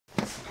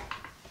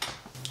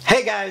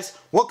Hey guys,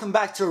 welcome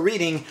back to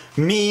reading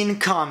mean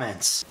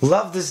comments.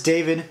 Love this,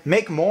 David.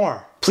 Make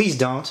more. Please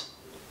don't.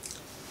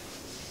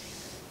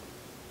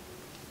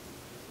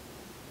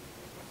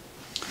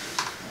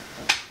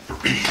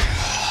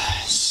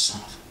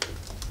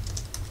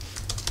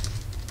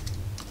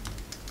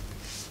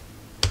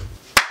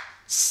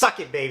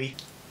 Suck it, baby.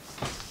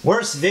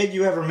 Worst vid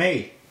you ever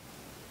made.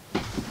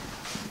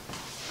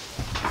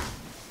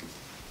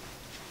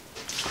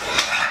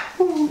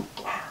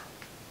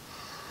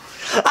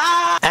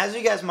 As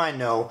you guys might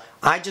know,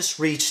 I just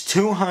reached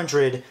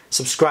 200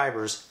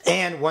 subscribers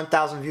and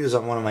 1,000 views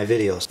on one of my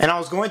videos. And I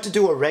was going to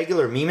do a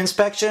regular meme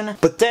inspection,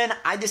 but then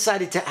I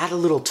decided to add a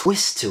little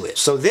twist to it.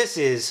 So this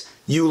is,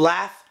 you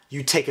laugh,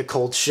 you take a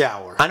cold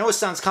shower. I know it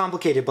sounds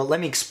complicated, but let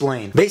me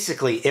explain.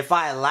 Basically, if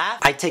I laugh,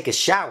 I take a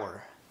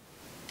shower,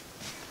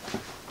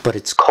 but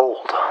it's cold.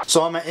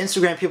 So on my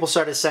Instagram, people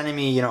started sending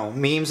me,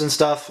 memes and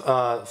stuff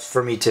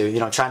for me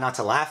to, try not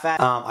to laugh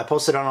at. I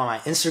posted it on my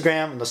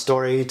Instagram, the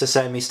story to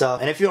send me stuff.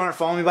 And if you aren't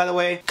following me, by the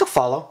way, go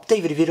follow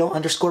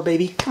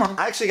DavidVito_baby. Come on.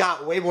 I actually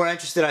got way more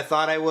interested than I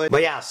thought I would.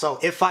 But yeah, so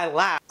if I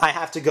laugh, I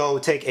have to go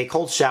take a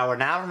cold shower.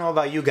 Now, I don't know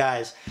about you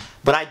guys,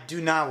 but I do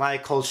not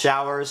like cold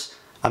showers.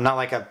 I'm not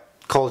like a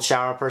cold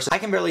shower person. I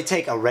can barely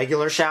take a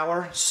regular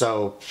shower,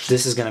 so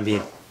this is gonna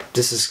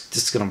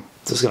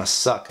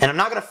suck. And I'm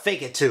not gonna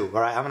fake it too,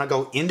 alright? I'm gonna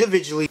go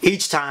individually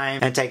each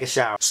time and take a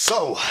shower.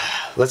 So,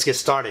 let's get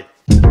started.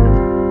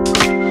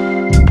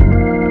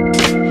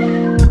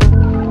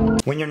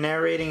 When you're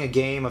narrating a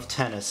game of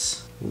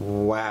tennis,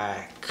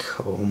 whack.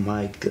 Oh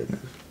my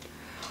goodness.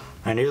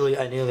 I nearly,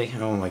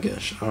 oh my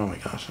gosh.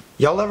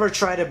 Y'all ever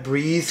try to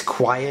breathe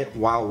quiet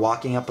while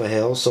walking up a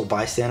hill so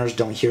bystanders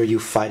don't hear you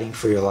fighting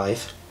for your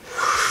life?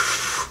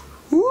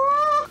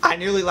 I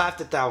nearly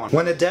laughed at that one.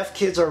 When the deaf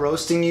kids are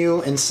roasting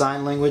you in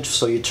sign language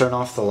so you turn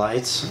off the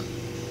lights,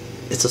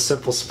 it's a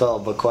simple spell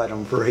but quite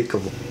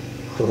unbreakable.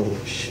 Oh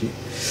shit.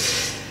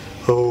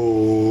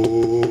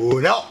 Oh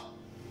no!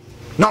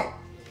 No!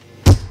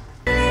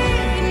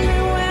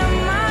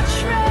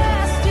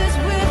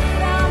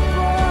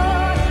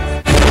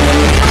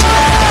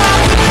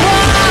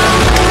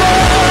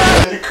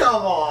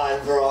 Come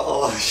on, bro.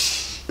 Oh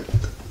shit.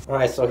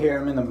 Alright, so here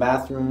I'm in the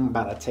bathroom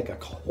about to take a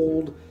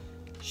cold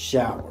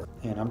shower,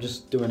 and I'm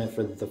just doing it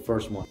for the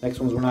first one. Next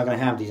ones we're not gonna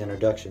have these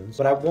introductions,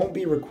 but I won't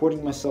be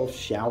recording myself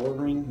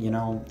showering.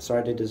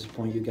 Sorry to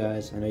disappoint you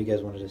guys. I know you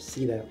guys wanted to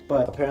see that,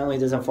 but apparently it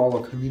doesn't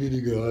follow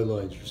community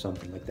guidelines or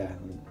something like that.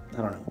 I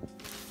don't know.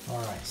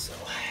 All right, so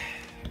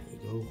here we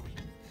go.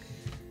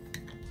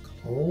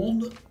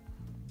 Cold.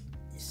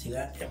 You see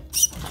that? Yep.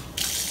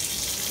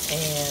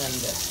 And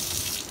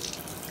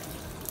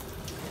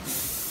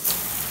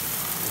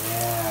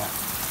yeah,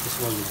 this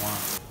is what you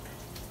want.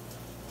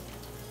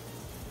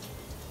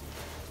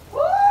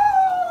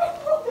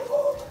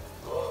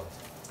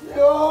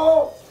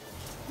 Yo!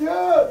 Dude,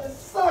 this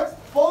sucks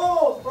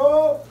balls,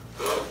 bro!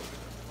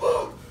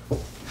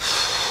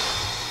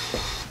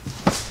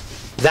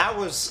 That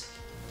was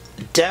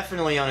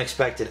definitely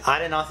unexpected. I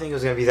did not think it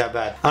was gonna be that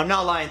bad. I'm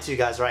not lying to you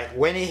guys, right?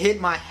 When it hit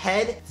my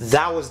head,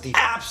 that was the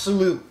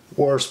absolute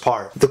worst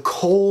part. The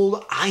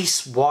cold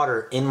ice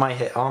water in my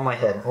head, on my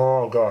head.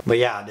 Oh god. But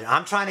yeah, dude,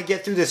 I'm trying to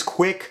get through this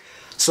quick,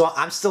 so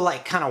I'm still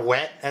like kind of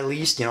wet at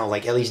least,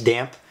 like at least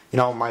damp.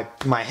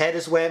 My head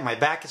is wet, my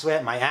back is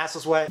wet, my ass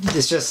is wet.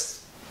 It's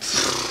just...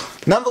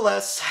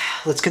 Nonetheless,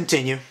 let's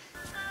continue.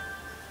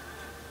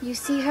 You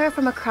see her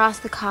from across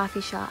the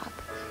coffee shop.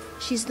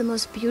 She's the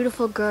most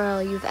beautiful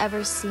girl you've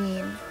ever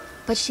seen.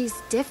 But she's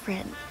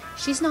different.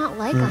 She's not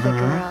like other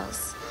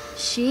girls.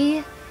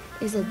 She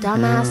is a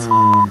dumbass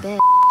bitch.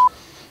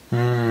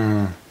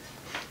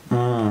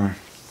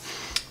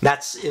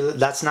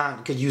 That's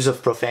not good use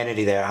of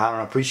profanity there. I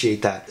don't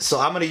appreciate that. So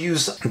I'm gonna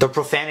use the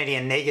profanity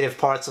and negative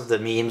parts of the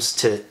memes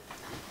to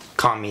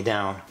calm me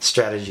down.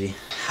 Strategy.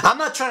 I'm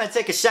not trying to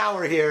take a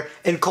shower here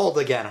in cold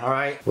again,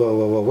 alright? Whoa,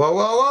 whoa, whoa, whoa,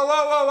 whoa, whoa,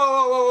 whoa, whoa,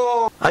 whoa, whoa,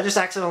 whoa. I just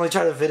accidentally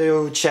tried to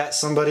video chat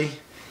somebody.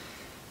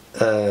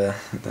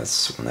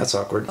 That's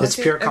awkward. It's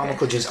pure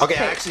comical genius. Okay,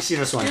 I actually seen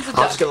this one. I'm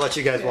just gonna let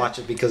you guys watch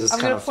it because it's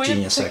kind of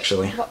genius,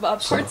 actually.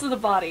 Parts of the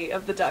body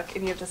of the duck,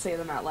 and you have to say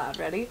them out loud.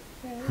 Ready?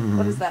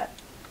 What is that?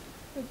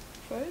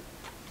 Foot?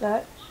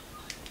 That?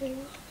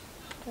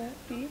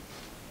 Beef?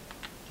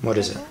 What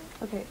is it?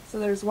 Okay, so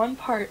there's one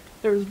part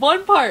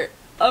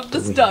of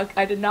this duck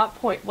I did not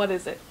point. What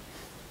is it?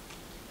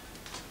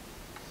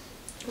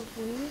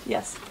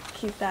 Yes,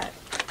 keep that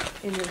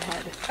in your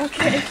head.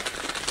 Okay.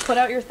 Put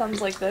out your thumbs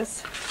like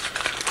this.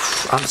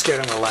 I'm scared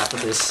I'm gonna laugh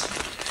at this.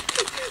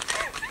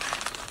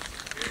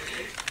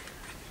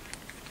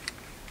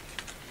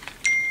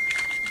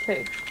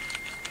 Okay.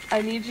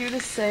 I need you to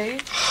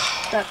say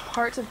that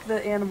part of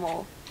the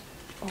animal.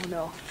 Oh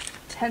no.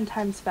 10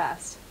 times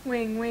fast.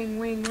 Wing, wing,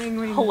 wing, wing,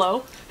 wing.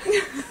 Hello?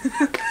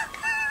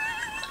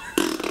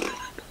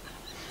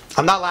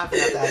 I'm not laughing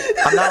at that.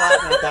 I'm not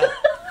laughing at that.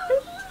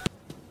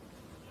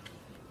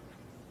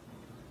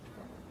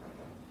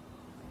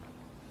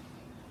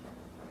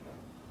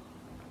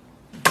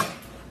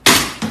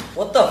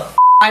 What the f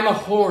I'm a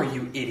whore,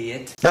 you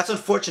idiot. That's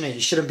unfortunate.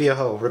 You shouldn't be a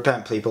hoe.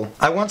 Repent, people.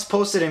 I once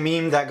posted a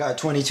meme that got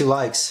 22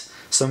 likes,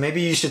 so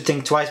maybe you should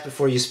think twice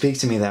before you speak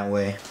to me that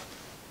way.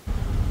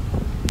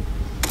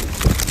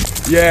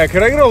 Yeah,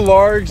 can I get a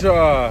large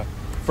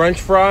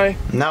French fry?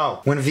 No.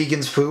 When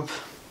vegans poop,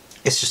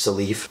 it's just a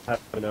leaf. I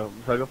don't know.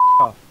 So go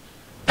off.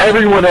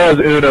 Everyone has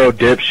Uno,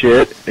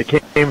 dipshit. It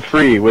came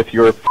free with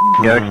your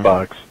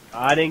Xbox.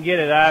 I didn't get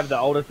it. I have the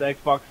oldest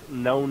Xbox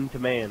known to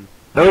man.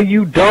 No,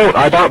 you don't.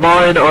 I bought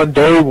mine on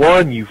day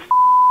one, you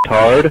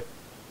tard.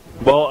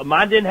 Well,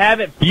 mine didn't have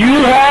it. You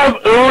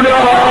have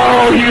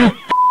Uno, you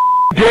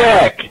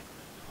dick.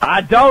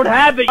 I don't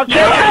have it. You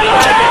have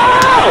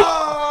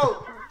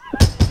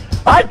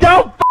I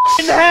don't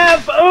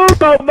have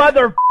Uno,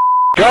 mother.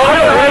 Go to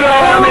Uno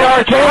on the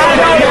arcade.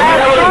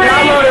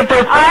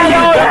 I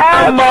don't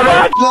have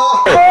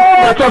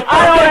That's a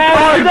fucking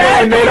card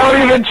game. They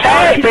don't even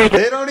charge me.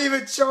 They don't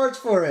even charge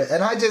for it,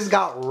 and I just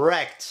got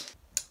wrecked.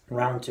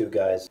 Round 2,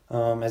 guys.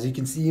 As you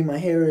can see, my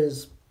hair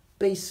is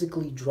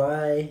basically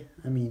dry.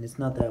 I mean, it's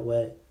not that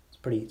wet. It's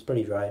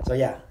pretty dry. So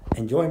yeah,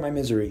 enjoy my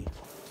misery.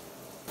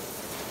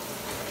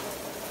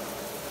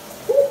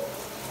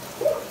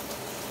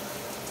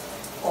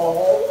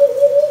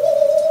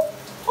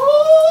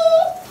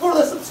 For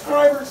the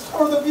subscribers,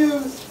 for the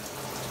views.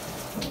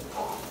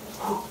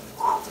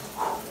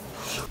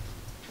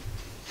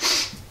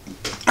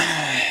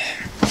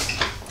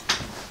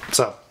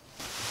 So,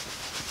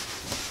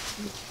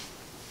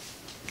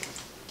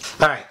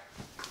 alright,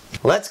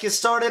 let's get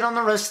started on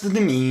the rest of the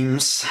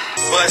memes.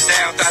 Bust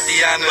down,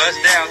 Tatiana.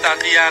 Bust down,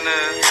 Tatiana.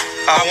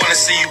 I wanna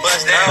see you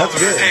bust down. That's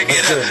good.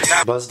 That's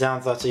good. Buzz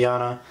down,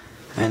 Tatiana,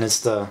 and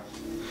it's the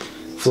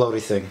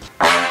floaty thing.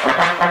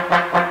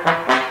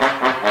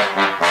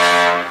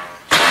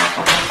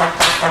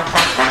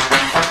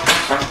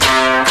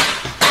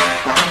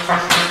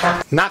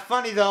 Not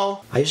funny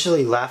though. I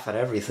usually laugh at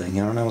everything.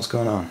 I don't know what's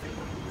going on.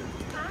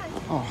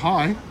 Oh,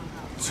 hi.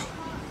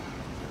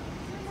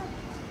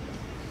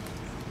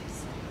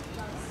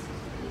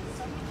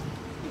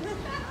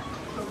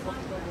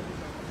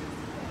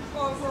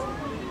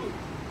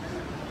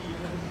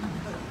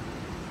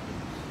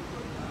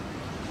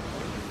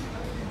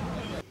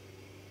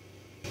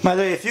 By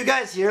the way, if you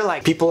guys hear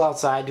like people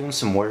outside doing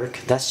some work,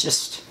 that's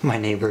just my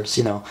neighbors,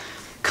 you know,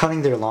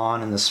 cutting their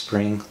lawn in the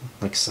spring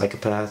like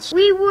psychopaths.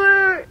 We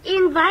were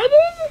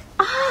invited?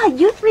 Ah,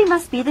 you three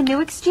must be the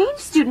new exchange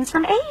students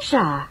from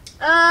Asia.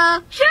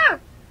 Sure.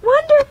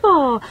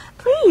 Wonderful.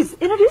 Please,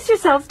 introduce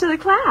yourselves to the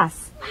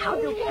class. Oh,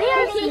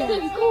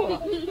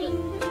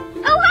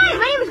 hi,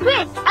 my name is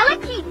Chris. I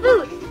like to eat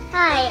food.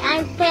 Hi,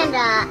 I'm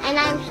Panda, and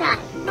I'm shy.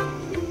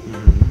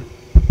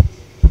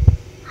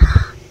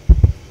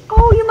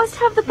 Oh, you must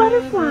have the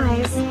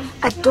butterflies.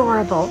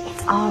 Adorable.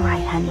 It's all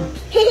right, honey.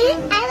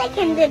 I like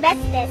him the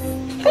bestest.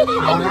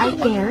 All right,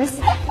 bears.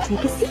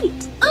 Take a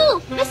seat.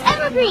 Oh, Miss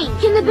Evergreen.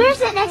 Can the bear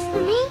sit next to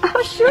me?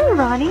 Oh, sure,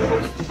 Ronnie.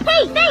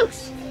 Hey,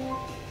 thanks.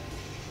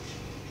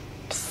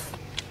 Psst.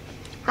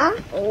 Huh?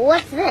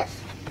 What's this?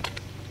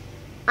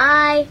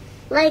 I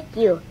like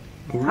you.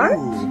 Heart?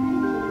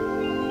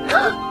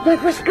 My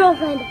first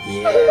girlfriend.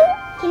 Yeah.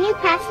 Can you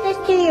pass this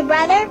to your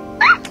brother?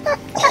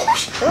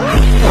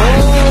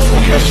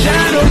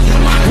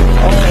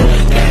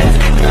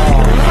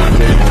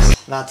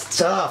 That's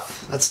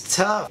tough. That's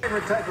tough.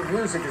 Favorite type of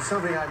music is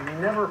something I've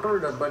never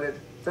heard of, but it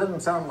doesn't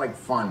sound like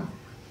fun.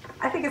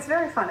 I think it's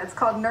very fun. It's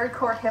called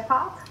nerdcore hip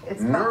hop.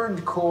 It's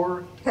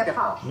Nerdcore hip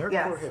hop. Nerdcore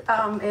Yes. hip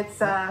hop.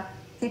 It's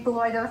people who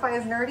identify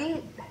as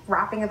nerdy,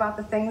 rapping about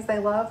the things they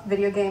love: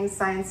 video games,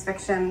 science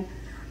fiction,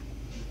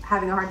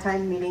 having a hard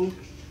time meeting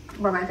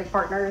romantic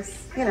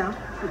partners. You know,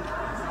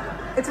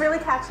 it's really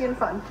catchy and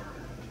fun.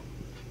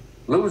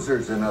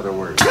 Losers, in other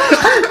words.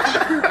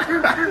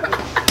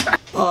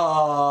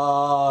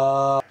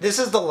 This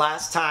is the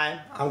last time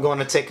I'm going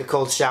to take a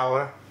cold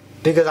shower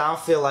because I don't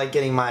feel like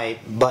getting my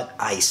butt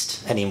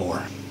iced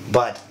anymore.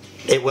 But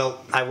I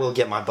will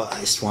get my butt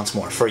iced once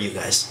more for you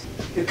guys.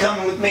 You're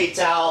coming with me,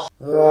 Tal.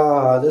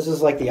 This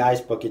is like the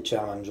ice bucket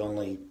challenge,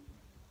 only,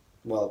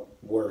 well,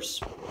 worse.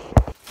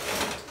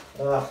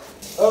 Oh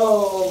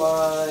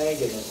my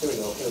goodness. Here we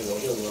go, here we go,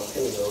 here we go,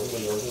 here we go, here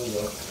we go, here we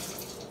go.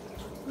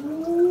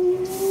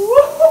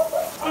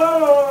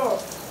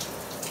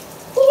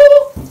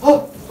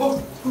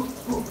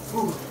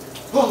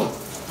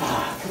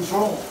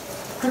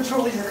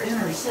 Control your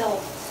inner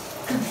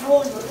self.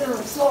 Control your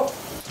inner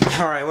self.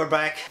 Alright, we're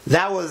back.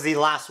 That was the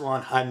last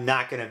one. I'm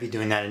not gonna be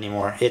doing that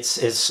anymore.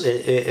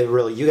 It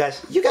really, you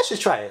guys should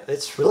try it.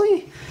 It's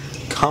really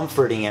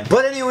comforting.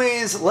 But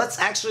anyways, let's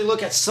actually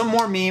look at some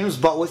more memes,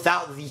 but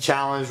without the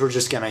challenge. We're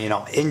just gonna, you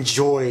know,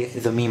 enjoy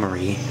the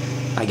memery,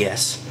 I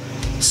guess.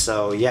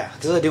 So yeah,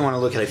 because I do want to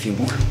look at a few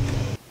more.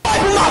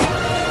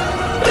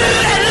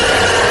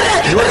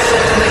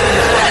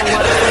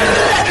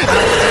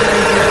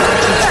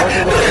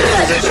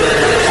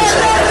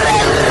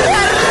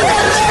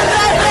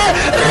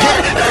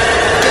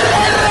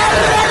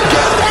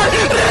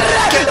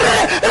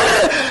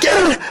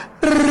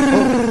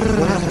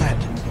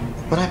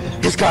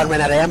 His gun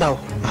ran out of ammo.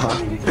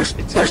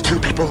 There's two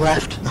people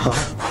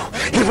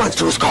He went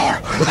to his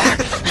car.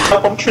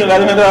 I'm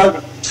trying to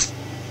dog.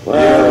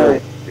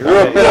 You're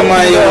a bit of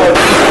my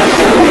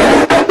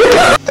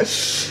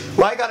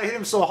Why I gotta hit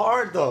him so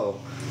hard though?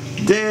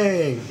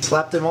 Dang.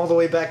 Slapped him all the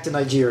way back to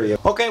Nigeria.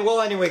 Okay, well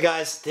anyway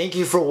guys, thank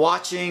you for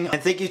watching.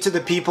 And thank you to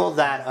the people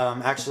that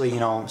actually, you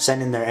know,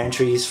 send in their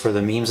entries for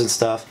the memes and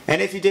stuff.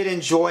 And if you did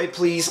enjoy,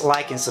 please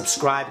like and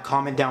subscribe.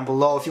 Comment down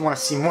below if you want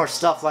to see more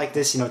stuff like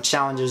this, you know,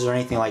 challenges or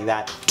anything like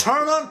that.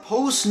 Turn on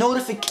post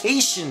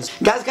notifications.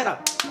 You guys gotta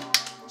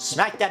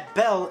smack that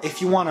bell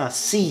if you want to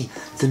see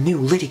the new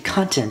Liddy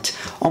content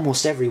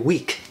almost every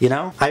week, you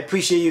know? I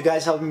appreciate you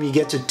guys helping me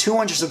get to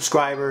 200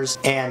 subscribers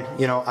and,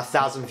 you know,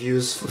 1,000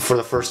 views for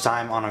the first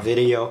time on a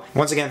video.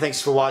 Once again, thanks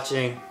for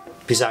watching.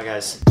 Peace out,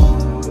 guys.